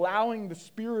essentially allowing the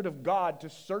Spirit of God to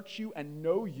search you and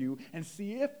know you and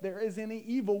see if there is any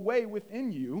evil way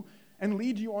within you, and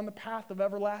lead you on the path of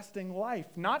everlasting life.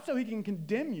 Not so he can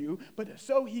condemn you, but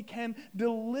so he can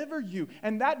deliver you.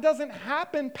 And that doesn't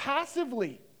happen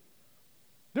passively.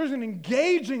 There's an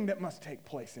engaging that must take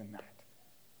place in that.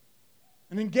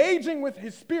 And engaging with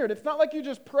his Spirit. It's not like you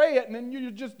just pray it and then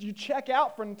you check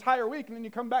out for an entire week and then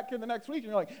you come back here the next week and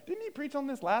you're like, didn't he preach on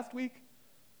this last week?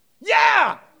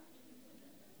 Yeah!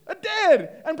 I did!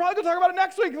 And probably going to talk about it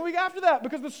next week and the week after that,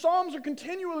 because the Psalms are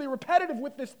continually repetitive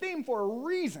with this theme for a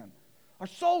reason. Our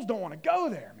souls don't want to go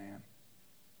there, man.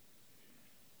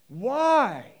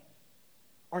 Why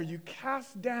are you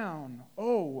cast down,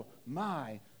 oh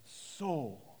my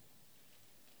soul?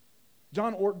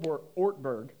 John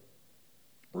Ortberg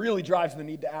really drives the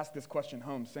need to ask this question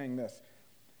home, saying this.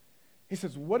 He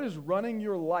says, what is running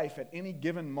your life at any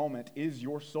given moment is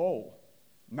your soul.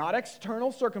 Not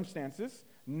external circumstances,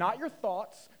 not your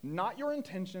thoughts, not your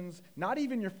intentions, not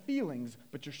even your feelings,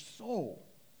 but your soul.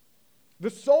 The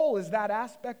soul is that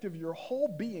aspect of your whole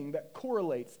being that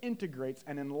correlates, integrates,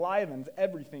 and enlivens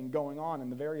everything going on in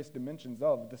the various dimensions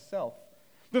of the self.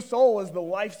 The soul is the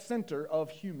life center of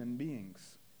human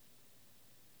beings.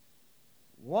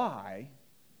 Why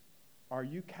are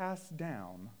you cast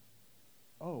down,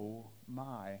 oh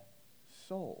my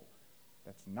soul?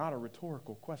 That's not a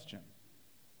rhetorical question.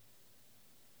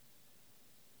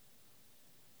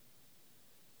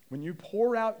 When you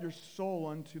pour out your soul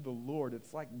unto the Lord,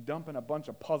 it's like dumping a bunch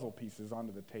of puzzle pieces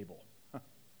onto the table.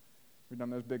 We've done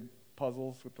those big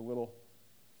puzzles with the little...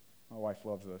 My wife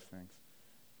loves those things.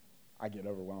 I get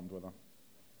overwhelmed with them.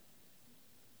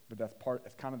 But that's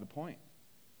kind of the point.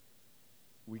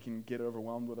 We can get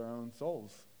overwhelmed with our own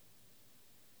souls,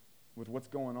 with what's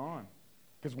going on.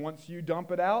 Because once you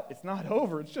dump it out, it's not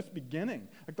over, it's just beginning.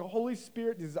 Like the Holy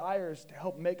Spirit desires to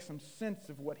help make some sense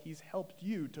of what he's helped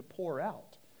you to pour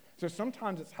out. So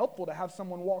sometimes it's helpful to have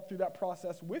someone walk through that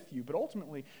process with you, but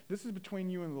ultimately, this is between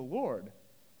you and the Lord.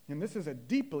 And this is a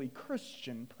deeply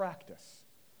Christian practice.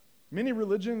 Many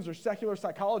religions or secular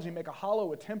psychology make a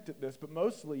hollow attempt at this, but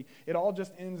mostly it all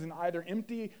just ends in either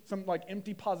empty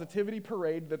positivity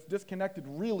parade that's disconnected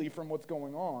really from what's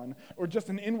going on, or just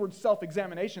an inward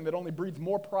self-examination that only breeds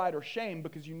more pride or shame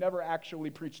because you never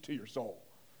actually preach to your soul.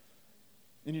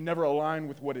 And you never align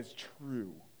with what is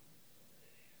true.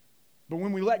 But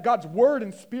when we let God's word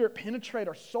and spirit penetrate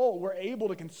our soul, we're able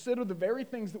to consider the very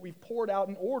things that we've poured out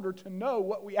in order to know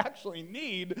what we actually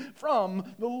need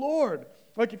from the Lord.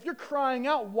 Like if you're crying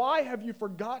out, why have you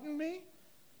forgotten me?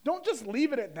 Don't just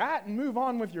leave it at that and move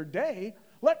on with your day.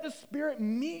 Let the Spirit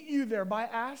meet you there by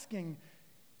asking,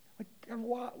 like,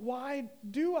 why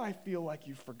do I feel like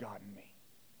you've forgotten me?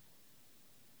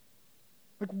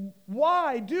 Like,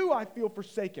 why do I feel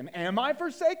forsaken? Am I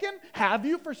forsaken? Have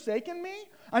you forsaken me?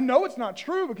 I know it's not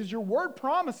true because your word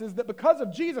promises that because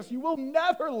of Jesus, you will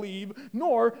never leave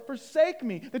nor forsake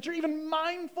me, that you're even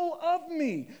mindful of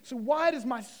me. So why does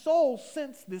my soul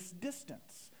sense this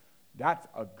distance? That's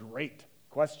a great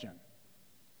question.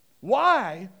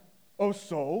 Why, O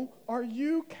soul, are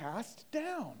you cast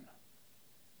down?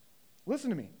 Listen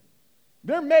to me.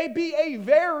 There may be a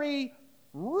very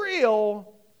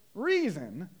real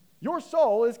reason your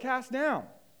soul is cast down.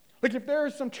 Like if there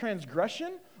is some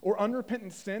transgression or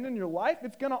unrepentant sin in your life,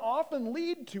 it's going to often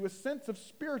lead to a sense of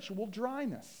spiritual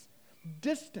dryness,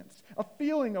 distance, a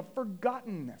feeling of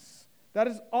forgottenness. That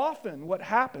is often what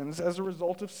happens as a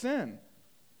result of sin.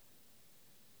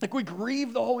 Like we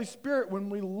grieve the Holy Spirit when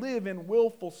we live in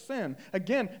willful sin.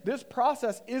 Again, this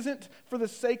process isn't for the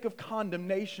sake of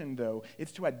condemnation, though.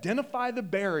 It's to identify the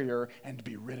barrier and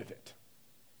be rid of it.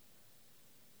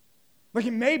 Like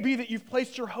it may be that you've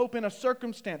placed your hope in a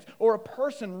circumstance or a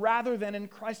person rather than in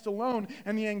Christ alone,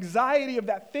 and the anxiety of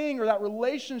that thing or that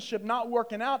relationship not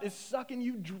working out is sucking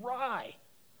you dry.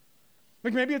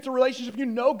 Like maybe it's a relationship you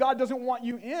know God doesn't want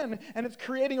you in, and it's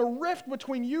creating a rift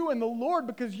between you and the Lord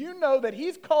because you know that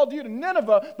He's called you to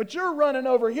Nineveh, but you're running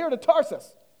over here to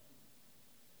Tarsus.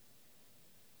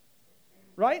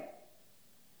 Right?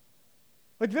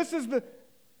 Like this is the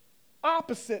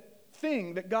opposite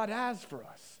thing that God has for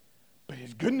us. But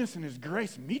His goodness and His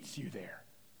grace meets you there.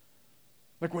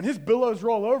 Like when His billows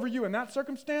roll over you in that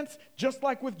circumstance, just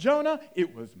like with Jonah,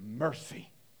 it was mercy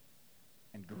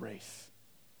and grace.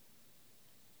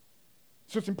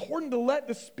 So it's important to let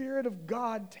the Spirit of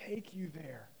God take you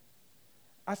there.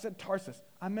 I said Tarsus.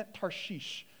 I meant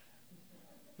Tarshish.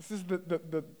 This is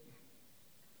the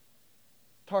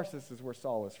Tarsus is where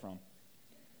Saul is from.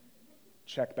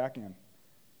 Check back in.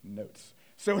 Notes.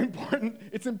 So important,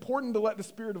 it's important to let the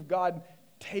Spirit of God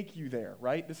take you there,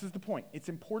 right? This is the point. It's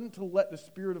important to let the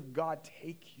Spirit of God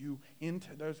take you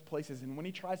into those places. And when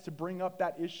he tries to bring up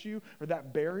that issue or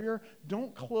that barrier,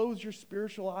 don't close your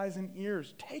spiritual eyes and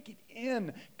ears. Take it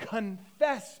in.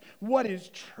 Confess what is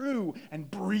true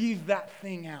and breathe that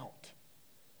thing out.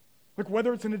 Like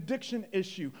whether it's an addiction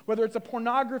issue, whether it's a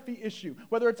pornography issue,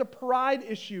 whether it's a pride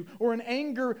issue or an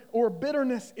anger or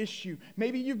bitterness issue.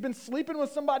 Maybe you've been sleeping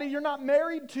with somebody you're not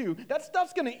married to. That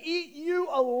stuff's going to eat you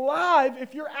alive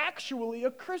if you're actually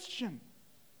a Christian.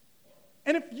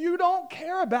 And if you don't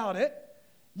care about it,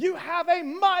 you have a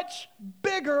much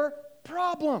bigger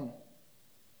problem.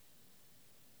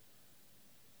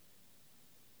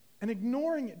 And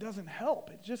ignoring it doesn't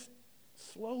help. It just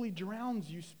slowly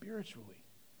drowns you spiritually.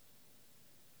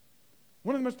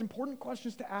 One of the most important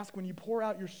questions to ask when you pour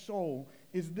out your soul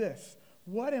is this: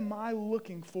 what am I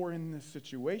looking for in this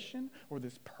situation or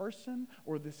this person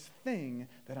or this thing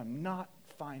that I'm not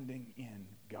finding in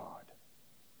God?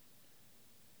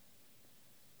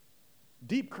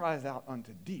 Deep cries out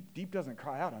unto deep. Deep doesn't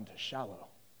cry out unto shallow,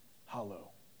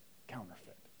 hollow,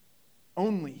 counterfeit.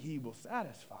 Only he will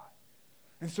satisfy.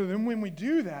 And so then when we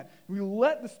do that, we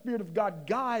let the Spirit of God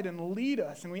guide and lead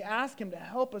us, and we ask him to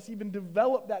help us even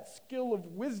develop that skill of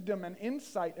wisdom and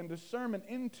insight and discernment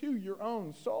into your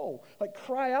own soul. Like,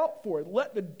 cry out for it.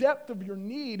 Let the depth of your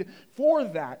need for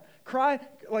that. Cry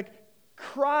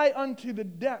unto the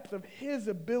depth of his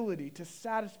ability to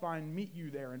satisfy and meet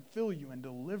you there and fill you and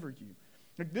deliver you.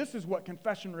 Like, this is what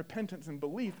confession, repentance, and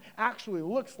belief actually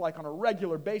looks like on a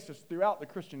regular basis throughout the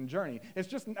Christian journey.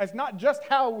 It's not just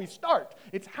how we start,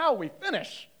 it's how we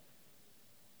finish.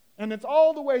 And it's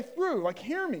all the way through. Like,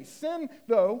 hear me. Sin,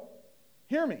 though,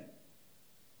 hear me.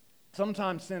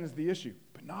 Sometimes sin is the issue,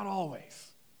 but not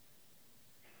always.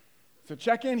 So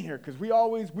check in here, because we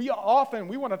often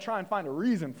want to try and find a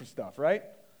reason for stuff, right?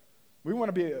 We want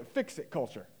to be a fix-it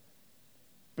culture.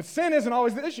 But sin isn't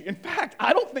always the issue. In fact,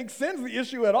 I don't think sin's the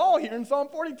issue at all here in Psalm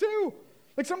 42.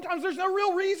 Like, sometimes there's no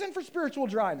real reason for spiritual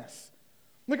dryness.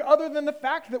 Like, other than the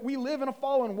fact that we live in a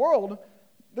fallen world,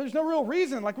 there's no real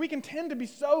reason. Like, we can tend to be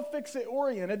so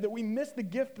fix-it-oriented that we miss the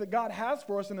gift that God has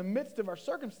for us in the midst of our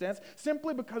circumstance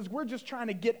simply because we're just trying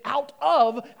to get out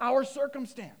of our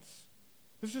circumstance.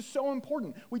 This is so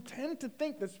important. We tend to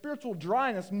think that spiritual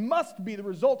dryness must be the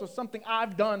result of something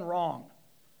I've done wrong.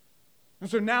 And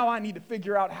so now I need to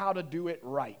figure out how to do it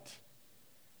right.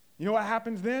 You know what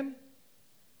happens then?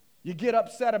 You get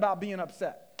upset about being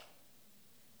upset.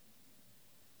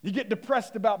 You get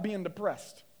depressed about being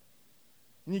depressed.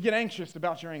 And you get anxious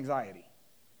about your anxiety.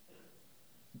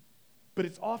 But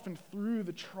it's often through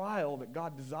the trial that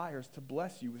God desires to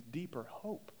bless you with deeper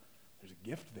hope. There's a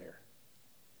gift there.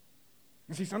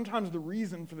 You see, sometimes the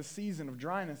reason for the season of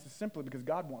dryness is simply because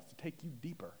God wants to take you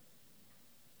deeper.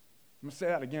 I'm going to say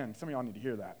that again. Some of y'all need to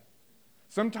hear that.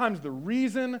 Sometimes the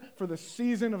reason for the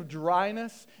season of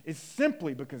dryness is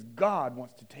simply because God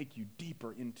wants to take you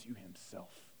deeper into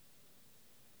himself.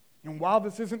 And while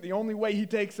this isn't the only way he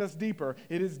takes us deeper,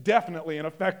 it is definitely an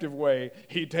effective way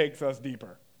he takes us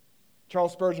deeper.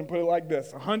 Charles Spurgeon put it like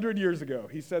this. 100 years ago,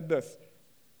 he said this: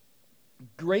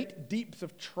 great deeps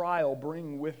of trial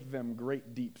bring with them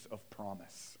great deeps of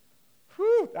promise.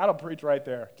 Whew, that'll preach right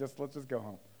there. Let's just go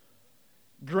home.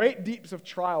 Great deeps of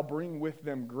trial bring with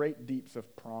them great deeps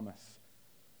of promise.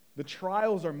 The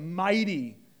trials are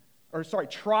mighty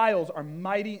enlargers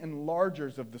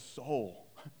of the soul.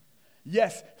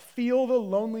 Yes, feel the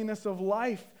loneliness of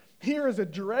life. Here is a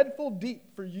dreadful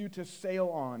deep for you to sail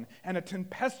on, and a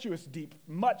tempestuous deep,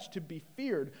 much to be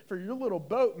feared, for your little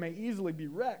boat may easily be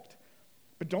wrecked.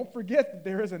 But don't forget that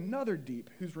there is another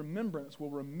deep whose remembrance will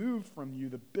remove from you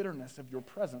the bitterness of your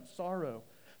present sorrow.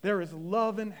 There is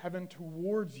love in heaven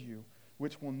towards you,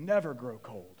 which will never grow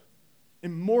cold.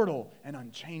 Immortal and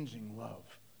unchanging love.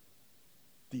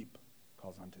 Deep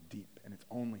calls unto deep, and it's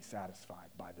only satisfied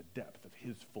by the depth of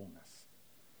his fullness.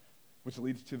 Which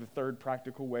leads to the third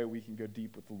practical way we can go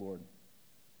deep with the Lord.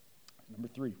 Number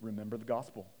 3, remember the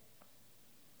gospel.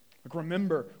 Like,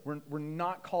 remember, we're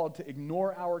not called to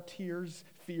ignore our tears,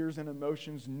 fears, and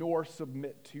emotions, nor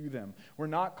submit to them. We're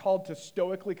not called to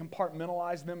stoically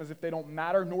compartmentalize them as if they don't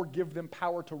matter, nor give them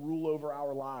power to rule over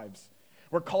our lives.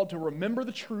 We're called to remember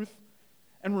the truth,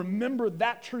 and remember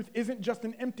that truth isn't just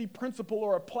an empty principle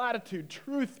or a platitude.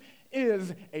 Truth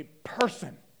is a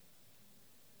person.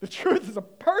 The truth is a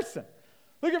person.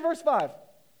 Look at verse 5.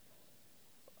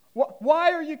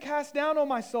 Why are you cast down, O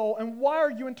my soul, and why are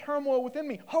you in turmoil within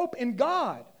me? Hope in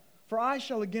God, For I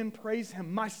shall again praise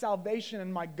him, my salvation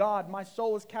and my God. My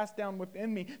soul is cast down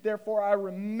within me. Therefore I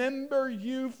remember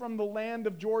you from the land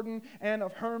of Jordan and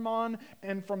of Hermon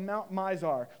and from Mount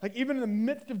Mizar. Like even in the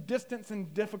midst of distance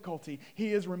and difficulty,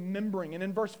 he is remembering. And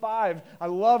in verse 5, I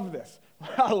love this.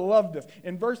 I love this.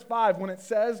 In verse 5, when it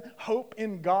says, hope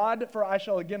in God, for I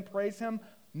shall again praise him,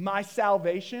 my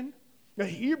salvation. The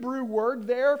Hebrew word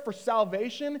there for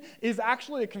salvation is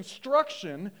actually a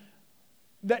construction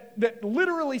that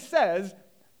literally says,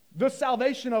 the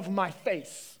salvation of my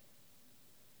face.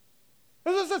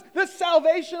 This says, the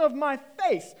salvation of my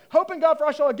face. Hope in God, for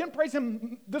I shall again praise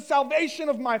him, the salvation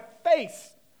of my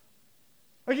face.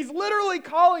 Like he's literally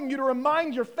calling you to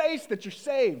remind your face that you're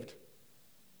saved.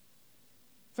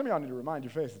 Some of y'all need to remind your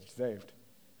face that you're saved.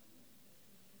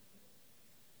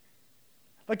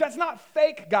 Like that's not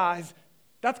fake, guys.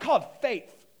 That's called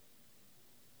faith.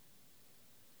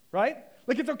 Right?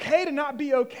 Like it's okay to not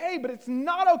be okay, but it's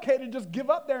not okay to just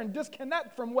give up there and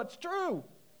disconnect from what's true.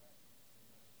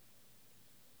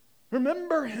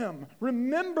 Remember him.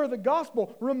 Remember the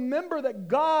gospel. Remember that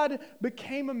God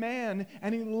became a man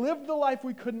and he lived the life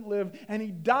we couldn't live and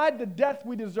he died the death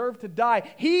we deserve to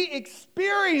die. He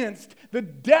experienced the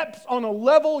depths on a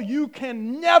level you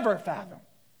can never fathom.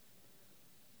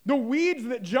 The weeds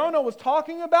that Jonah was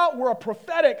talking about were a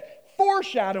prophetic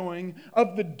foreshadowing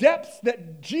of the depths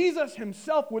that Jesus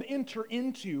himself would enter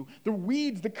into. The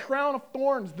weeds, the crown of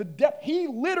thorns, the depth. He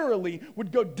literally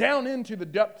would go down into the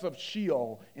depths of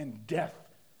Sheol and death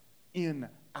in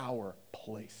our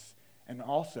place. And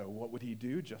also, what would he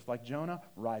do? Just like Jonah,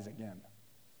 rise again.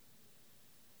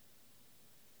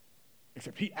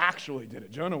 Except he actually did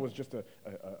it. Jonah was just a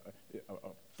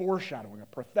foreshadowing, a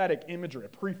prophetic imagery, a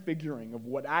prefiguring of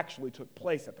what actually took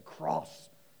place at the cross.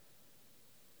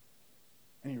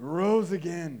 And he rose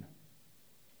again.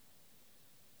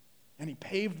 And he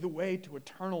paved the way to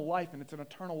eternal life. And it's an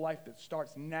eternal life that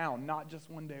starts now, not just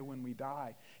one day when we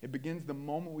die. It begins the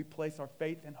moment we place our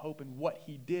faith and hope in what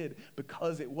he did,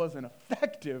 because it was an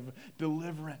effective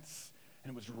deliverance.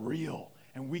 And it was real.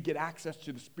 And we get access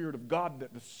to the Spirit of God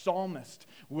that the psalmist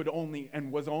was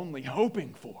only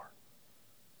hoping for.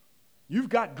 You've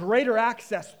got greater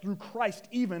access through Christ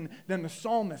even than the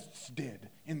psalmists did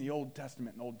in the Old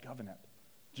Testament and Old Covenant.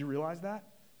 Do you realize that?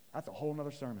 That's a whole other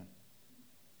sermon.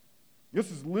 This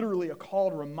is literally a call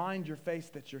to remind your face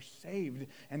that you're saved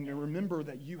and to remember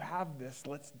that you have this.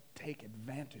 Let's take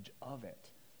advantage of it.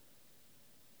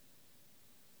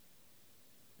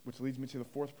 Which leads me to the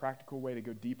fourth practical way to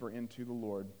go deeper into the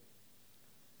Lord.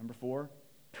 Number 4,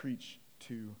 preach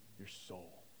to your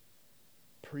soul.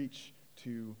 Preach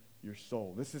to your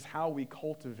soul. This is how we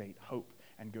cultivate hope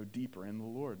and go deeper in the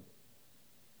Lord.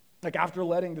 Like after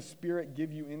letting the Spirit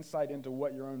give you insight into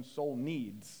what your own soul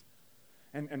needs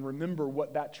and remember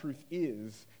what that truth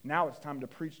is, now it's time to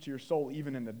preach to your soul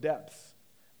even in the depths.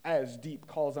 As deep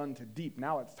calls unto deep,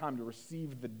 now it's time to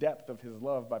receive the depth of his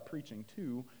love by preaching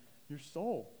to your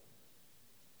soul.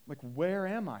 Like, where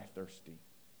am I thirsty?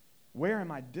 Where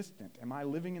am I distant? Am I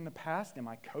living in the past? Am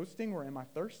I coasting, or am I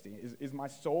thirsty? Is my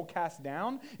soul cast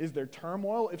down? Is there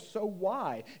turmoil? If so,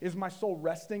 why? Is my soul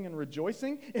resting and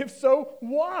rejoicing? If so,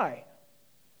 why?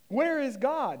 Where is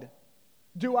God?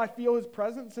 Do I feel his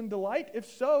presence and delight? If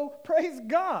so, praise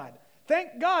God.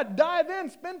 Thank God. Dive in.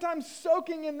 Spend time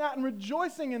soaking in that and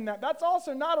rejoicing in that. That's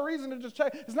also not a reason to just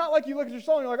check. It's not like you look at your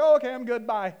soul and you're like, oh, okay, I'm good,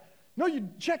 bye. No, you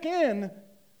check in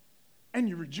and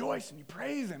you rejoice and you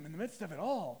praise him in the midst of it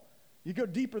all. You go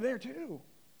deeper there too.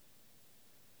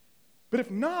 But if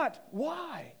not,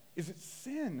 why? Is it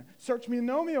sin? Search me and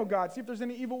know me, O God. See if there's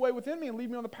any evil way within me and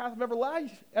lead me on the path of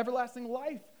everlasting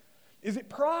life. Is it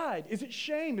pride? Is it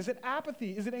shame? Is it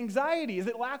apathy? Is it anxiety? Is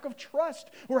it lack of trust?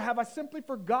 Or have I simply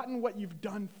forgotten what you've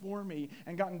done for me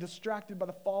and gotten distracted by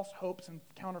the false hopes and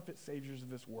counterfeit saviors of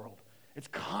this world? It's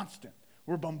constant.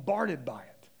 We're bombarded by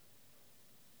it.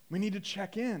 We need to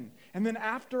check in. And then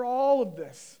after all of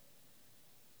this,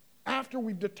 after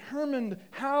we've determined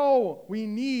how we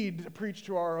need to preach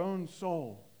to our own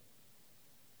soul,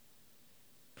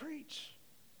 preach.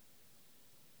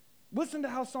 Listen to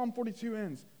how Psalm 42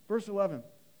 ends. Verse 11.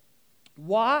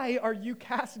 Why are you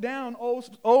cast down,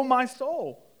 O my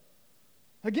soul?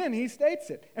 Again, he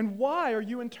states it. And why are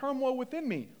you in turmoil within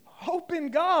me? Hope in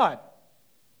God.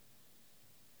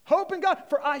 Hope in God,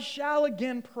 for I shall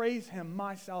again praise him,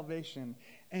 my salvation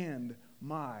and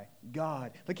my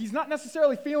God. Like he's not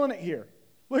necessarily feeling it here.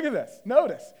 Look at this.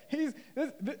 Notice.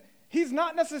 He's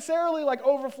not necessarily like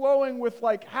overflowing with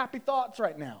like happy thoughts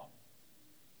right now.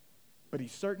 But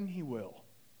he's certain he will.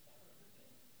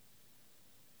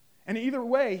 And either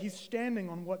way, he's standing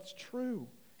on what's true.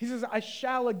 He says, I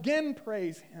shall again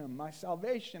praise him, my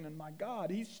salvation and my God.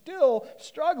 He's still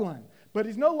struggling, but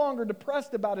he's no longer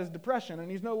depressed about his depression, and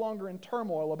he's no longer in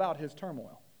turmoil about his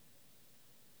turmoil.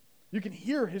 You can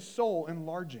hear his soul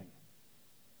enlarging.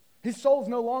 His soul's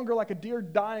no longer like a deer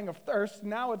dying of thirst.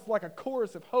 Now it's like a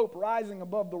chorus of hope rising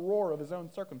above the roar of his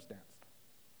own circumstance.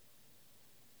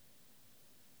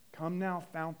 Come now,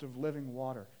 fount of living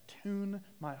water, tune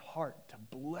my heart to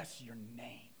bless your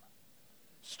name.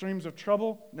 Streams of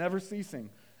trouble never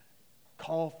ceasing.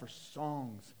 Call for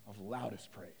songs of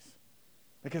loudest praise.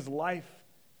 Because life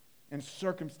and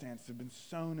circumstance have been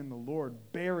sown in the Lord,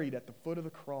 buried at the foot of the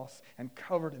cross, and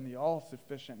covered in the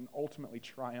all-sufficient and ultimately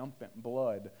triumphant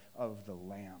blood of the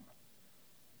Lamb.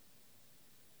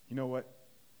 You know what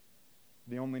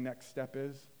the only next step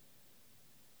is?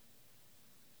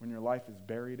 When your life is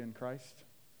buried in Christ,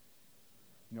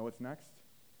 you know what's next?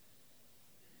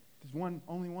 There's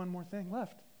only one more thing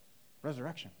left.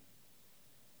 Resurrection.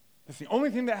 That's the only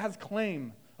thing that has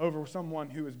claim over someone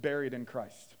who is buried in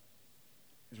Christ,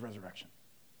 is resurrection.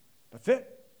 That's it.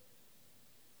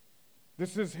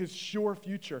 This is his sure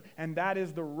future, and that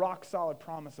is the rock-solid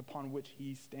promise upon which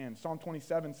he stands. Psalm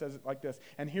 27 says it like this,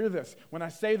 and hear this. When I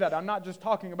say that, I'm not just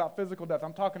talking about physical death.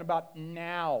 I'm talking about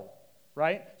now,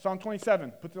 right? Psalm 27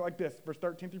 puts it like this, verse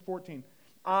 13 through 14.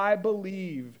 I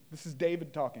believe, this is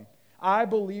David talking, I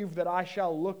believe that I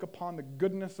shall look upon the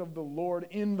goodness of the Lord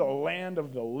in the land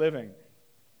of the living.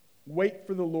 Wait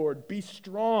for the Lord. Be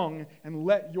strong and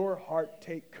let your heart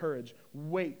take courage.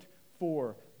 Wait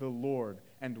for the Lord.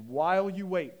 And while you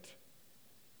wait,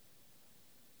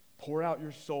 pour out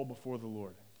your soul before the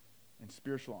Lord in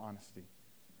spiritual honesty.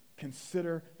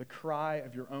 Consider the cry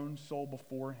of your own soul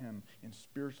before him in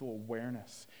spiritual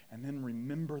awareness. And then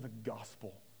remember the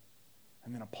gospel.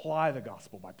 And then apply the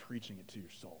gospel by preaching it to your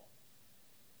soul.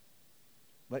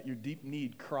 Let your deep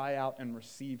need cry out and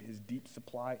receive his deep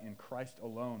supply in Christ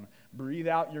alone. Breathe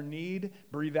out your need,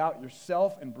 breathe out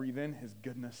yourself, and breathe in his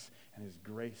goodness and his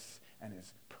grace and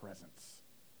his presence.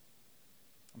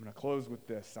 I'm going to close with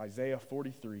this. Isaiah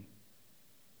 43. It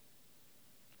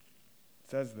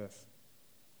says this,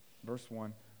 verse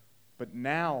 1. But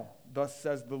now, thus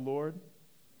says the Lord,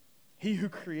 he who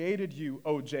created you,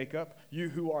 O Jacob, you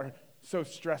who are so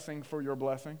stressing for your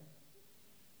blessing,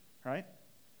 right?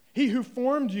 He who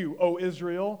formed you, O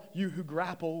Israel, you who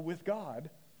grapple with God,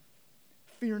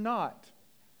 fear not,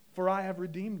 for I have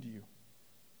redeemed you.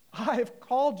 I have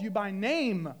called you by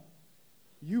name.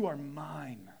 You are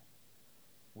mine.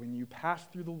 When you pass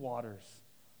through the waters,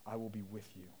 I will be with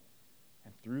you.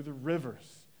 And through the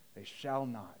rivers, they shall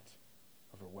not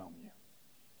overwhelm you.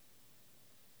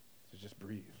 So just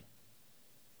breathe.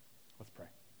 Let's pray.